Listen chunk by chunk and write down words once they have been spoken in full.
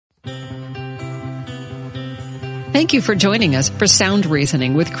Thank you for joining us for Sound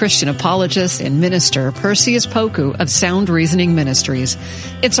Reasoning with Christian apologist and minister Perseus Poku of Sound Reasoning Ministries.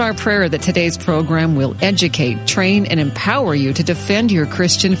 It's our prayer that today's program will educate, train, and empower you to defend your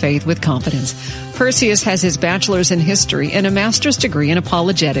Christian faith with confidence. Perseus has his bachelor's in history and a master's degree in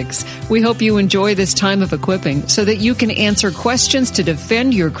apologetics. We hope you enjoy this time of equipping so that you can answer questions to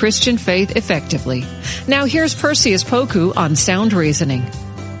defend your Christian faith effectively. Now here's Perseus Poku on Sound Reasoning.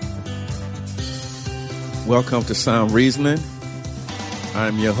 Welcome to Sound Reasoning.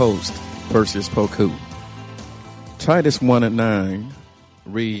 I'm your host, Perseus Poku. Titus 1:9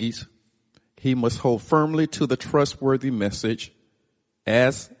 reads, "He must hold firmly to the trustworthy message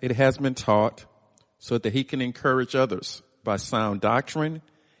as it has been taught, so that he can encourage others by sound doctrine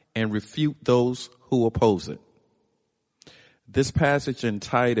and refute those who oppose it." This passage in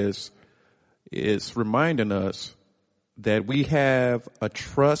Titus is reminding us that we have a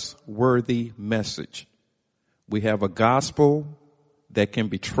trustworthy message. We have a gospel that can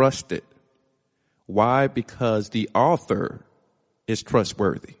be trusted. Why? Because the author is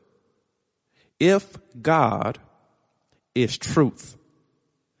trustworthy. If God is truth,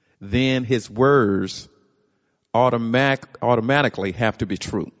 then his words automatically have to be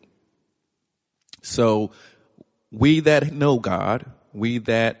true. So we that know God, we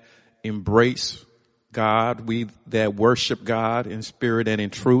that embrace God, we that worship God in spirit and in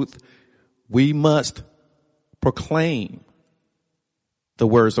truth, we must proclaim the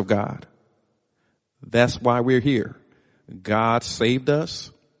words of God. That's why we're here. God saved us.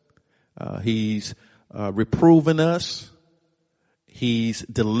 He's reproven us. He's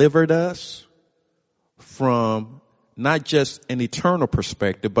delivered us from not just an eternal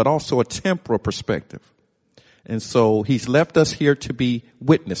perspective, but also a temporal perspective. And so he's left us here to be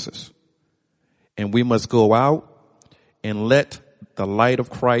witnesses. And we must go out and let the light of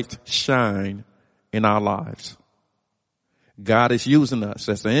Christ shine in our lives. God is using us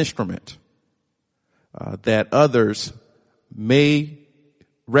as an instrument that others may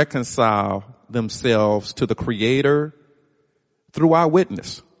reconcile themselves to the Creator through our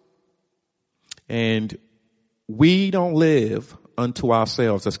witness. And we don't live unto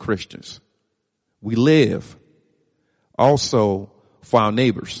ourselves as Christians. We live also for our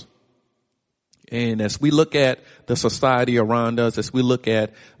neighbors. And as we look at the society around us, as we look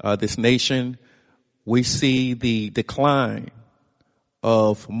at this nation, we see the decline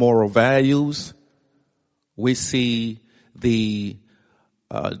of moral values. We see the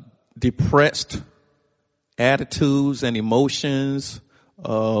depressed attitudes and emotions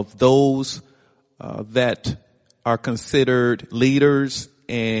of those that are considered leaders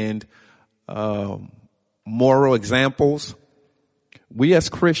and moral examples. We as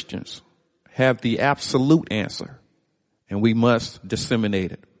Christians have the absolute answer, and we must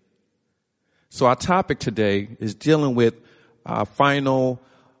disseminate it. So our topic today is dealing with our final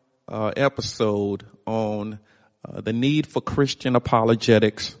episode on the need for Christian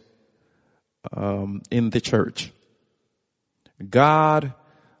apologetics in the church. God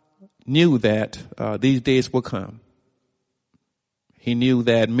knew that these days would come. He knew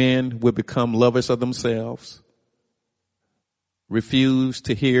that men would become lovers of themselves, refuse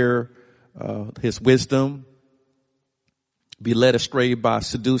to hear his wisdom, be led astray by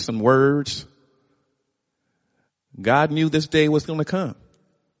seducing words. God knew this day was going to come.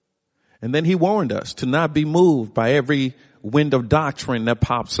 And then he warned us to not be moved by every wind of doctrine that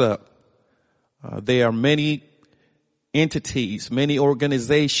pops up. There are many entities, many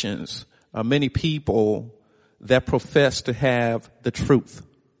organizations, many people that profess to have the truth.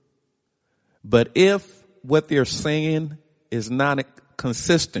 But if what they're saying is not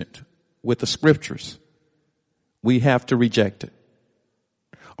consistent with the scriptures, we have to reject it.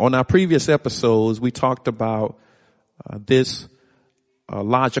 On our previous episodes, we talked about this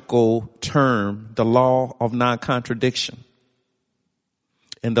logical term, the law of non-contradiction.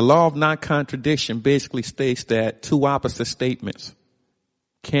 And the law of non-contradiction basically states that two opposite statements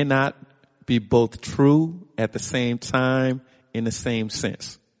cannot be both true at the same time in the same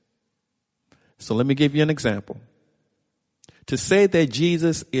sense. So let me give you an example. To say that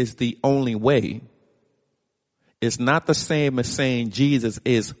Jesus is the only way is not the same as saying Jesus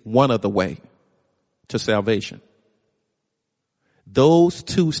is one of the way to salvation. Those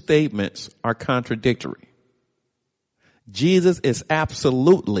two statements are contradictory. Jesus is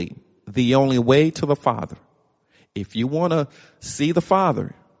absolutely the only way to the Father. If you want to see the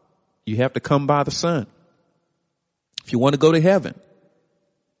Father, you have to come by the Son. If you want to go to heaven,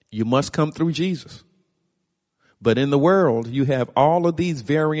 you must come through Jesus. But in the world, you have all of these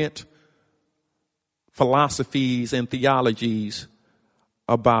variant philosophies and theologies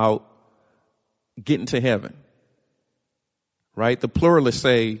about getting to heaven. right? The pluralists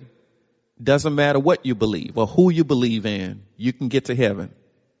say, doesn't matter what you believe or who you believe in, you can get to heaven.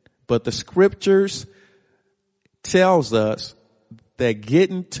 But the scriptures tells us that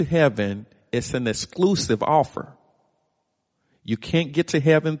getting to heaven is an exclusive offer. You can't get to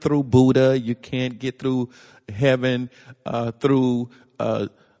heaven through Buddha. You can't get through heaven through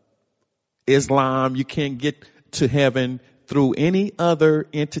Islam. You can't get to heaven through any other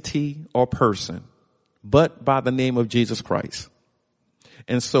entity or person, but by the name of Jesus Christ.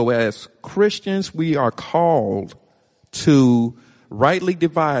 And so as Christians, we are called to rightly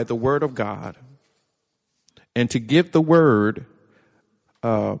divide the word of God and to give the world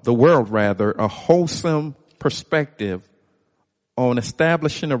a wholesome perspective on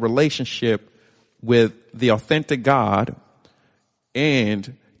establishing a relationship with the authentic God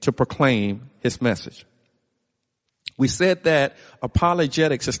and to proclaim his message. We said that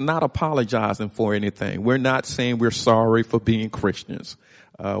apologetics is not apologizing for anything. We're not saying we're sorry for being Christians.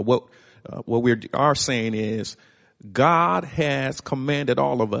 What we are saying is God has commanded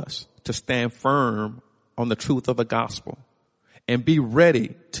all of us to stand firm on the truth of the gospel and be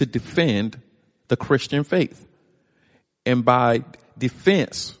ready to defend the Christian faith. And by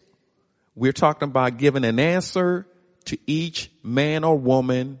defense, we're talking about giving an answer to each man or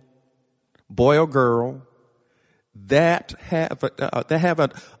woman, boy or girl, that have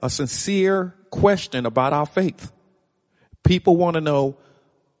a sincere question about our faith. People want to know,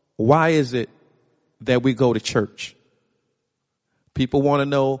 why is it that we go to church? People want to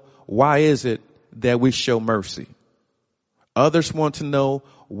know, why is it that we show mercy? Others want to know,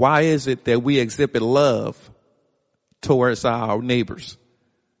 why is it that we exhibit love towards our neighbors?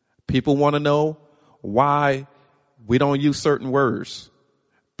 People want to know why we don't use certain words.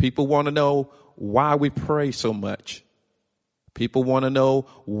 People want to know why we pray so much. People want to know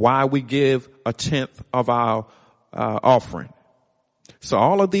why we give 1/10 of our offering. So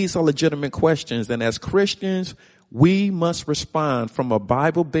all of these are legitimate questions, and as Christians, we must respond from a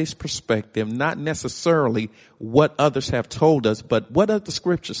Bible-based perspective, not necessarily what others have told us, but what does the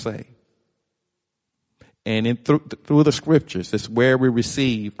scripture say? And through the scriptures is where we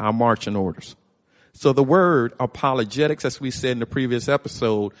receive our marching orders. So the word apologetics, as we said in the previous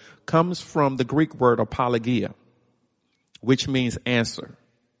episode, comes from the Greek word apologia, which means answer.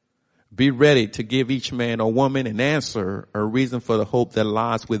 Be ready to give each man or woman an answer, a reason for the hope that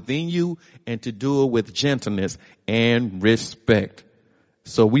lies within you, and to do it with gentleness and respect.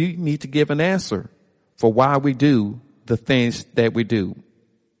 So we need to give an answer for why we do the things that we do.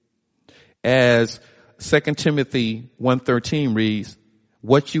 As 2 Timothy 1:13 reads,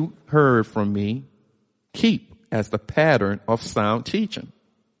 what you heard from me, keep as the pattern of sound teaching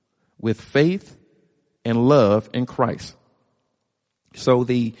with faith and love in Christ. So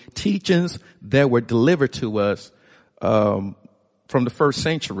the teachings that were delivered to us from the first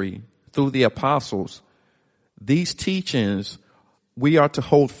century through the apostles, these teachings we are to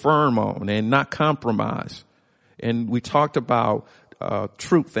hold firm on and not compromise. And we talked about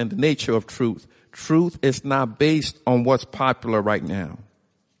truth and the nature of truth. Truth is not based on what's popular right now.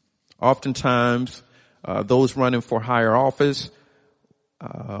 Oftentimes, those running for higher office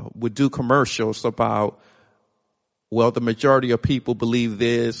would do commercials about, well, the majority of people believe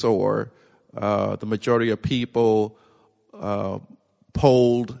this, or the majority of people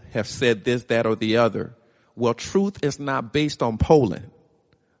polled have said this, that, or the other. Well, truth is not based on polling.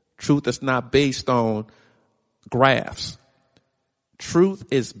 Truth is not based on graphs. Truth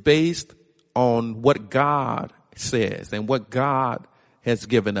is based on what God says and what God has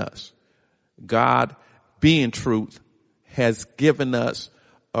given us. God, being truth, has given us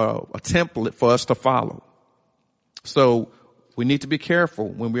a template for us to follow. So we need to be careful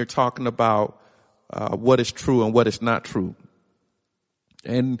when we're talking about what is true and what is not true.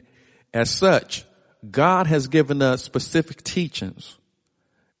 And as such, God has given us specific teachings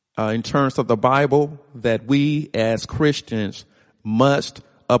in terms of the Bible that we as Christians must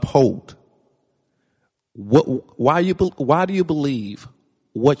uphold. Why do you believe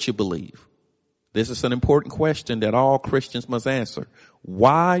what you believe? This is an important question that all Christians must answer.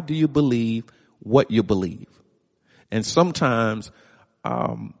 Why do you believe what you believe? And sometimes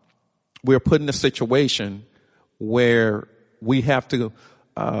we're put in a situation where we have to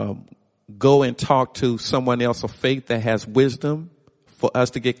go and talk to someone else of faith that has wisdom for us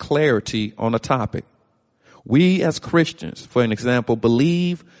to get clarity on a topic. We as Christians, for an example,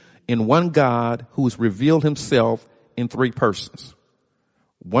 believe in one God who's revealed himself in three persons.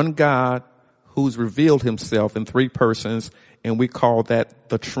 One God who's revealed himself in three persons, and we call that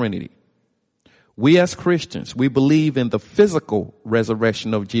the Trinity. We as Christians, we believe in the physical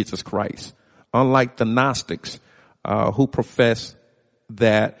resurrection of Jesus Christ. Unlike the Gnostics, who profess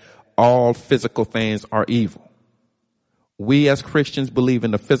that all physical things are evil. We as Christians believe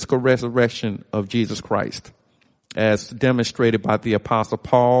in the physical resurrection of Jesus Christ, as demonstrated by the Apostle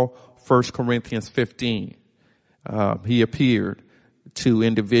Paul, 1 Corinthians 15. He appeared to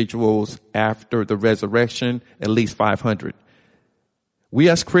individuals after the resurrection, at least 500. We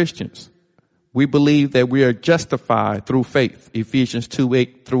as Christians, we believe that we are justified through faith, Ephesians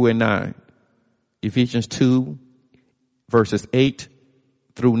 2:8 through 9. Ephesians 2, verses 8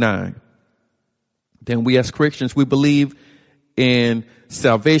 through 9. Then we as Christians, we believe in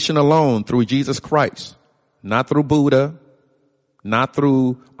salvation alone through Jesus Christ, not through Buddha, not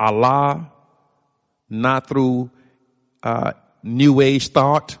through Allah, not through New Age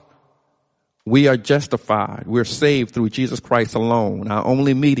thought. We are justified. We're saved through Jesus Christ alone, our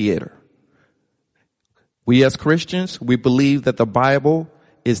only mediator. We as Christians, we believe that the Bible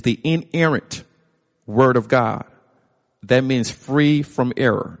is the inerrant Word of God. That means free from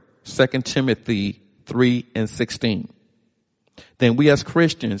error. 2 Timothy 3:16. Then we as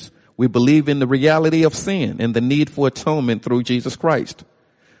Christians, we believe in the reality of sin and the need for atonement through Jesus Christ.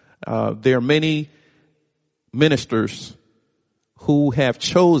 There are many ministers who have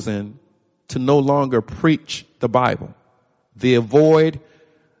chosen to no longer preach the Bible. They avoid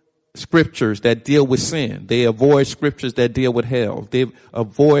scriptures that deal with sin. They avoid scriptures that deal with hell. They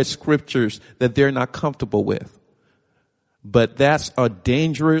avoid scriptures that they're not comfortable with. But that's a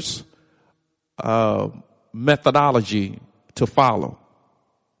dangerous methodology to follow.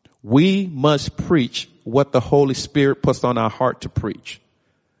 We must preach what the Holy Spirit puts on our heart to preach.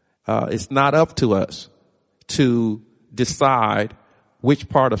 It's not up to us to decide which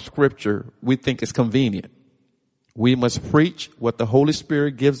part of scripture we think is convenient. We must preach what the Holy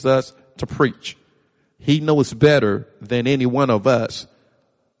Spirit gives us to preach. He knows better than any one of us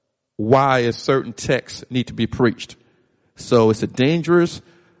why a certain text need to be preached. So it's a dangerous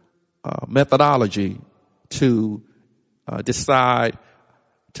methodology to decide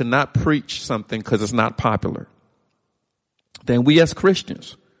to not preach something because it's not popular. Then we as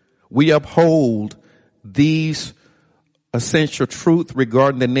Christians, we uphold these essential truths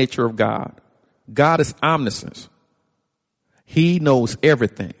regarding the nature of God. God is omniscient. He knows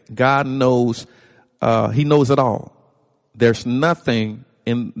everything. God knows, He knows it all. There's nothing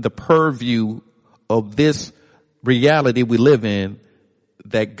in the purview of this reality we live in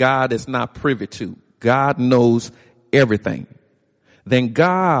that God is not privy to. God knows everything. Then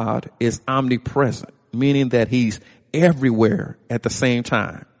God is omnipresent, meaning that He's everywhere at the same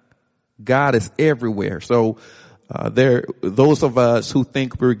time. God is everywhere. So those of us who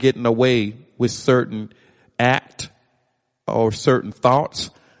think we're getting away with certain act or certain thoughts,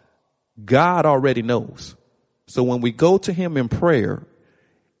 God already knows. So when we go to Him in prayer,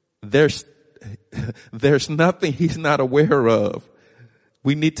 there's nothing He's not aware of.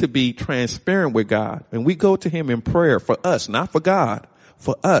 We need to be transparent with God. And we go to Him in prayer for us, not for God,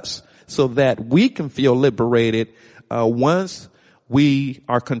 for us, so that we can feel liberated. Once we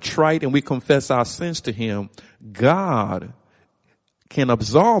are contrite and we confess our sins to Him, God can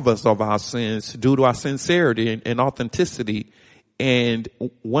absolve us of our sins due to our sincerity and authenticity. And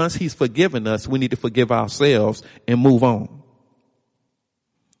once He's forgiven us, we need to forgive ourselves and move on.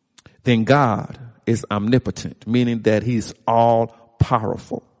 Then God is omnipotent, meaning that He's all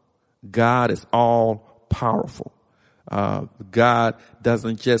powerful. God is all powerful. God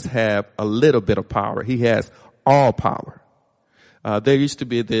doesn't just have a little bit of power. He has all power. There used to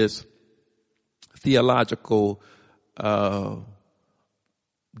be this theological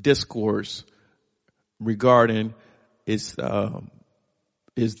discourse regarding is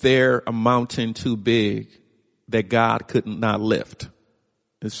there a mountain too big that God could not lift?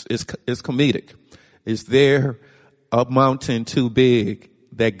 It's comedic. Is there a mountain too big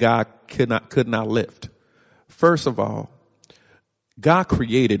that God could not lift? First of all, God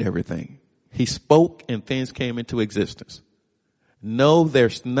created everything. He spoke and things came into existence. No,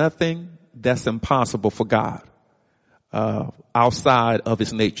 there's nothing that's impossible for God outside of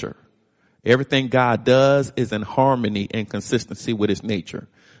His nature. Everything God does is in harmony and consistency with His nature.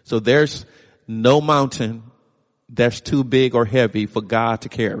 So there's no mountain that's too big or heavy for God to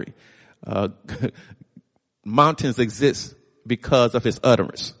carry. Mountains exist because of His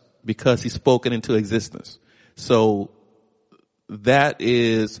utterance, because He spoke it into existence. So that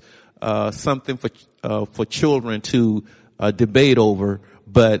is something for children to debate over.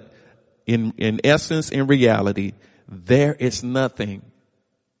 But in essence, in reality, there is nothing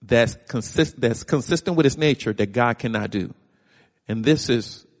that's consistent with His nature that God cannot do. And this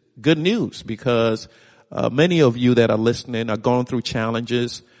is good news because many of you that are listening are going through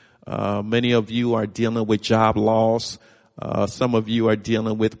challenges. Many of you are dealing with job loss. Some of you are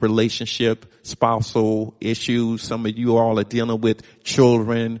dealing with relationship, spousal issues. Some of you all are dealing with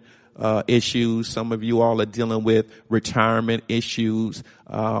children issues. Some of you all are dealing with retirement issues,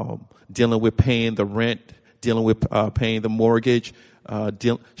 dealing with paying the rent, dealing with paying the mortgage,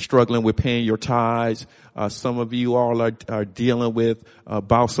 struggling with paying your tithes. Some of you all are dealing with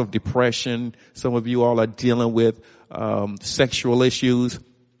bouts of depression. Some of you all are dealing with sexual issues.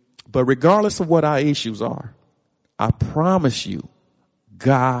 But regardless of what our issues are, I promise you,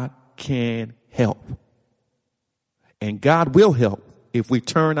 God can help. And God will help if we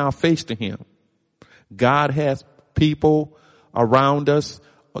turn our face to him. God has people around us.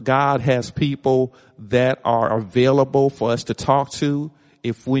 God has people that are available for us to talk to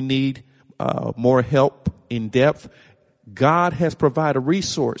if we need more help in depth. God has provided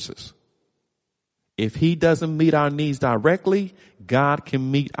resources. If he doesn't meet our needs directly, God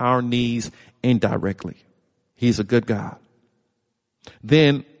can meet our needs indirectly. He's a good God.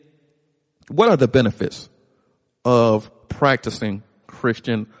 Then, what are the benefits of practicing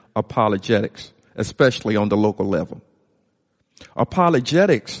Christian apologetics, especially on the local level?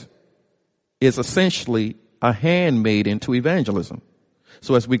 Apologetics is essentially a handmaiden to evangelism.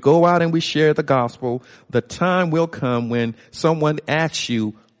 So as we go out and we share the gospel, the time will come when someone asks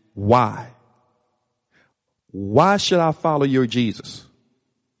you, why? Why should I follow your Jesus?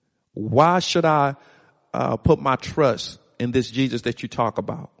 Why should I put my trust in this Jesus that you talk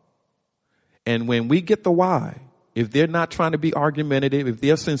about? And when we get the why, if they're not trying to be argumentative, if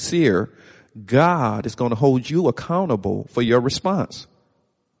they're sincere, God is going to hold you accountable for your response.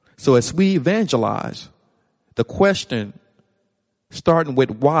 So as we evangelize, the question starting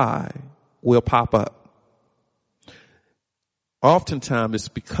with why will pop up. Oftentimes it's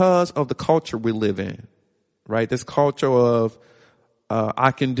because of the culture we live in, right? This culture of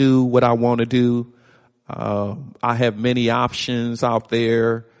I can do what I want to do. I have many options out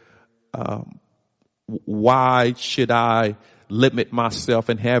there. Why should I limit myself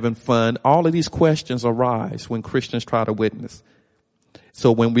in having fun? All of these questions arise when Christians try to witness.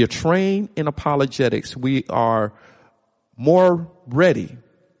 So when we are trained in apologetics, we are more ready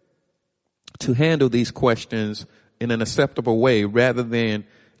to handle these questions in an acceptable way rather than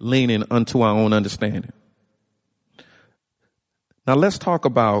leaning unto our own understanding. Now let's talk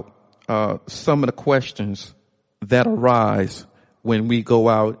about some of the questions that arise when we go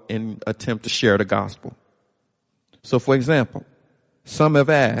out and attempt to share the gospel. So for example, some have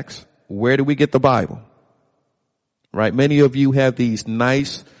asked, where do we get the Bible? Right? Many of you have these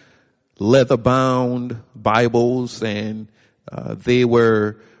nice leather-bound Bibles, and they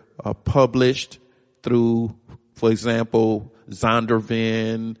were published through, for example,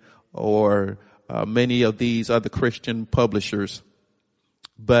 Zondervan or many of these other Christian publishers.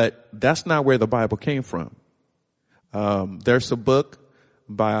 But that's not where the Bible came from. There's a book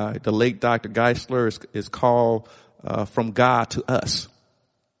by the late Dr. Geisler. It's called From God to Us.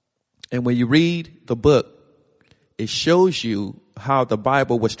 And when you read the book, it shows you how the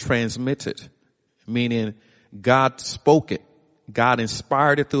Bible was transmitted, meaning God spoke it. God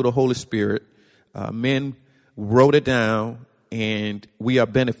inspired it through the Holy Spirit. Men wrote it down, and we are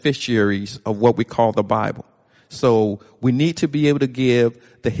beneficiaries of what we call the Bible. So we need to be able to give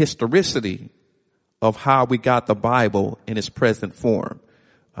the historicity of how we got the Bible in its present form.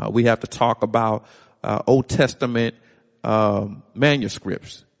 We have to talk about Old Testament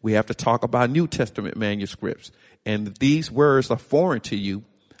manuscripts. We have to talk about New Testament manuscripts. And if these words are foreign to you,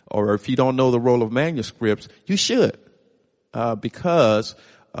 or if you don't know the role of manuscripts, you should, because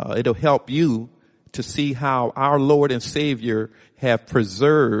it'll help you to see how our Lord and Savior have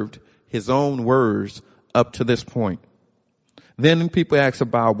preserved his own words up to this point. Then people ask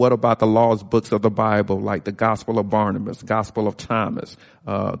about, what about the lost books of the Bible, like the Gospel of Barnabas, Gospel of Thomas,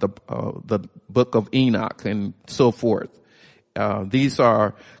 the book of Enoch, and so forth. These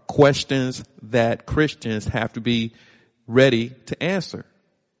are questions that Christians have to be ready to answer.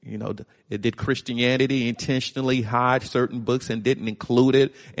 You know, did Christianity intentionally hide certain books and didn't include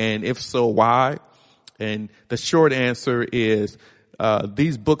it? And if so, why? And the short answer is,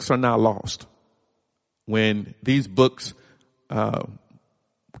 these books are not lost. When these books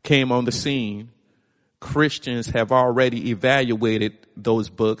came on the scene, Christians have already evaluated those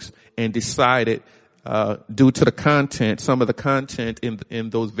books and decided, due to the content, some of the content in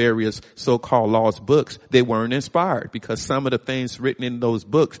those various so-called lost books, they weren't inspired, because some of the things written in those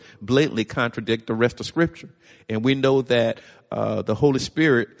books blatantly contradict the rest of Scripture. And we know that the Holy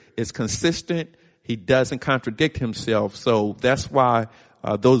Spirit is consistent. He doesn't contradict himself. So that's why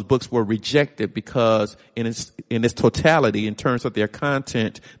those books were rejected because in its totality, in terms of their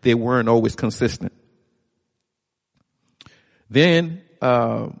content, they weren't always consistent. Then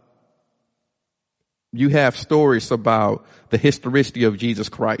you have stories about the historicity of Jesus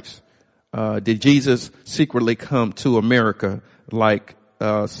Christ. Did Jesus secretly come to America like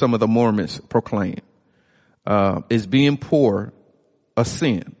some of the Mormons proclaim? Is being poor a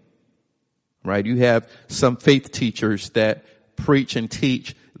sin? Right? You have some faith teachers that preach and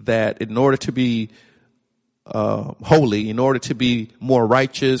teach that in order to be holy, in order to be more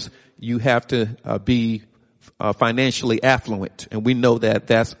righteous, you have to be financially affluent. And we know that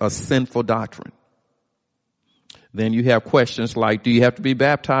that's a sinful doctrine. Then you have questions like, do you have to be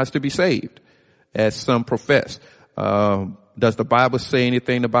baptized to be saved? As some profess. Does the Bible say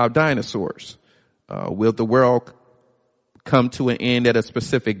anything about dinosaurs? Will the world come to an end at a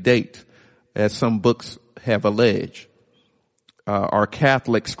specific date, as some books have alleged? Are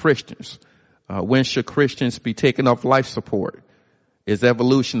Catholics Christians? When should Christians be taken off life support? Is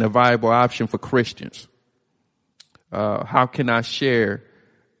evolution a viable option for Christians? How can I share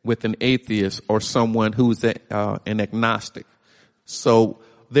with an atheist or someone who's an agnostic? So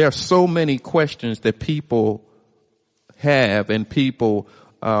there are so many questions that people have and people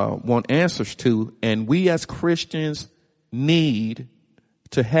want answers to, and we as Christians need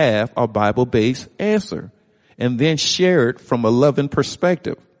to have a Bible-based answer and then share it from a loving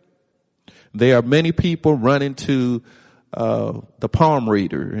perspective. There are many people running to the palm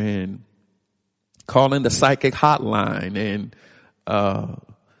reader and calling the psychic hotline and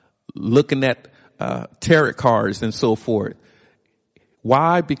looking at tarot cards and so forth.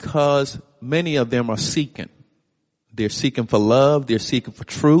 Why? Because many of them are seeking. They're seeking for love. They're seeking for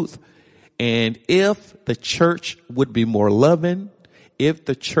truth. And if the church would be more loving, if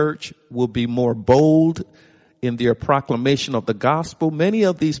the church would be more bold in their proclamation of the gospel, many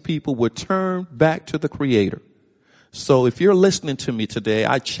of these people would turn back to the Creator. So if you're listening to me today,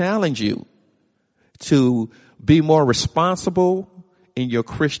 I challenge you to be more responsible in your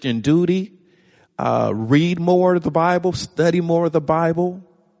Christian duty. Read more of the Bible, study more of the Bible,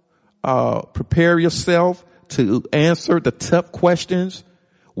 prepare yourself to answer the tough questions.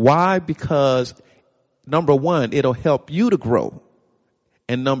 Why? Because number one, it'll help you to grow.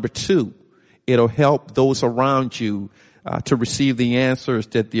 And number two, it'll help those around you to receive the answers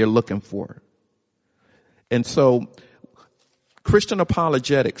that they're looking for. And so Christian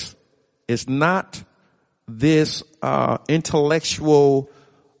apologetics is not this intellectual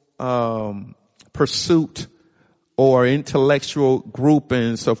pursuit or intellectual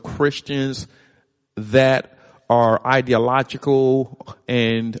groupings of Christians that are ideological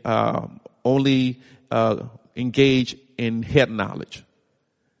and only engage in head knowledge.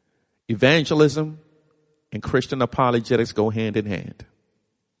 Evangelism and Christian apologetics go hand in hand.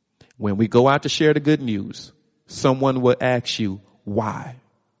 When we go out to share the good news, someone will ask you why.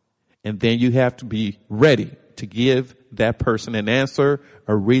 And then you have to be ready to give that person an answer,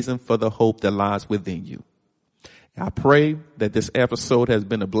 a reason for the hope that lies within you. I pray that this episode has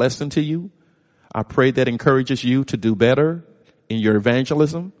been a blessing to you. I pray that encourages you to do better in your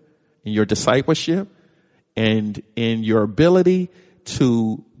evangelism, in your discipleship, and in your ability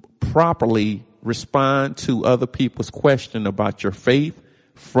to properly respond to other people's question about your faith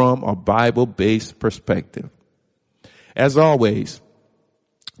from a Bible-based perspective. As always,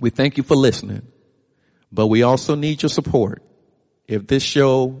 we thank you for listening, but we also need your support. If this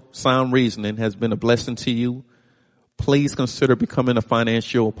show, Sound Reasoning, has been a blessing to you, please consider becoming a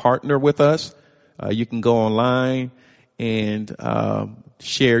financial partner with us. You can go online and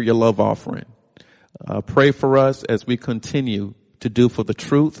share your love offering. Pray for us as we continue to do for the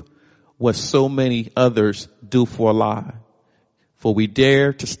truth what so many others do for a lie. For we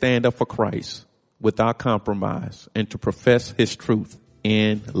dare to stand up for Christ without compromise and to profess his truth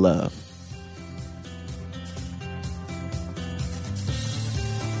in love.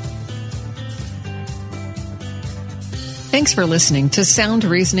 Thanks for listening to Sound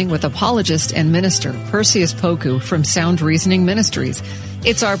Reasoning with apologist and minister Perseus Poku from Sound Reasoning Ministries.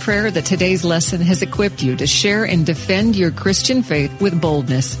 It's our prayer that today's lesson has equipped you to share and defend your Christian faith with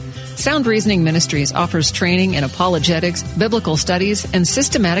boldness. Sound Reasoning Ministries offers training in apologetics, biblical studies, and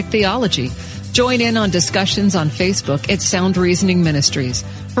systematic theology. Join in on discussions on Facebook at Sound Reasoning Ministries.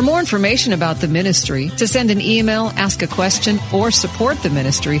 For more information about the ministry, to send an email, ask a question, or support the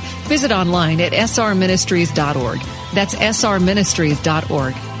ministry, visit online at srministries.org. That's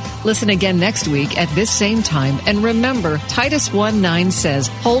srministries.org. Listen again next week at this same time, and remember, Titus 1:9 says,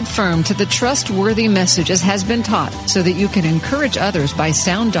 hold firm to the trustworthy message as has been taught, so that you can encourage others by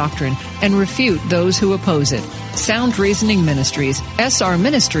sound doctrine and refute those who oppose it. Sound Reasoning Ministries,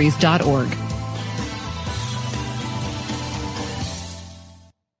 srministries.org.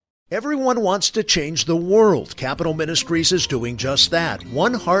 Everyone wants to change the world. Capital Ministries is doing just that,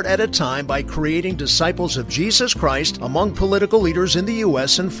 one heart at a time, by creating disciples of Jesus Christ among political leaders in the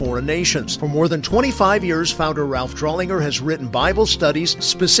U.S. and foreign nations. For more than 25 years, founder Ralph Drollinger has written Bible studies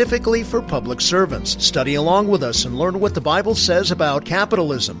specifically for public servants. Study along with us and learn what the Bible says about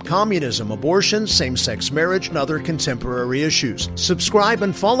capitalism, communism, abortion, same-sex marriage, and other contemporary issues. Subscribe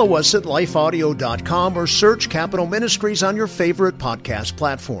and follow us at lifeaudio.com or search Capital Ministries on your favorite podcast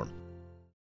platform.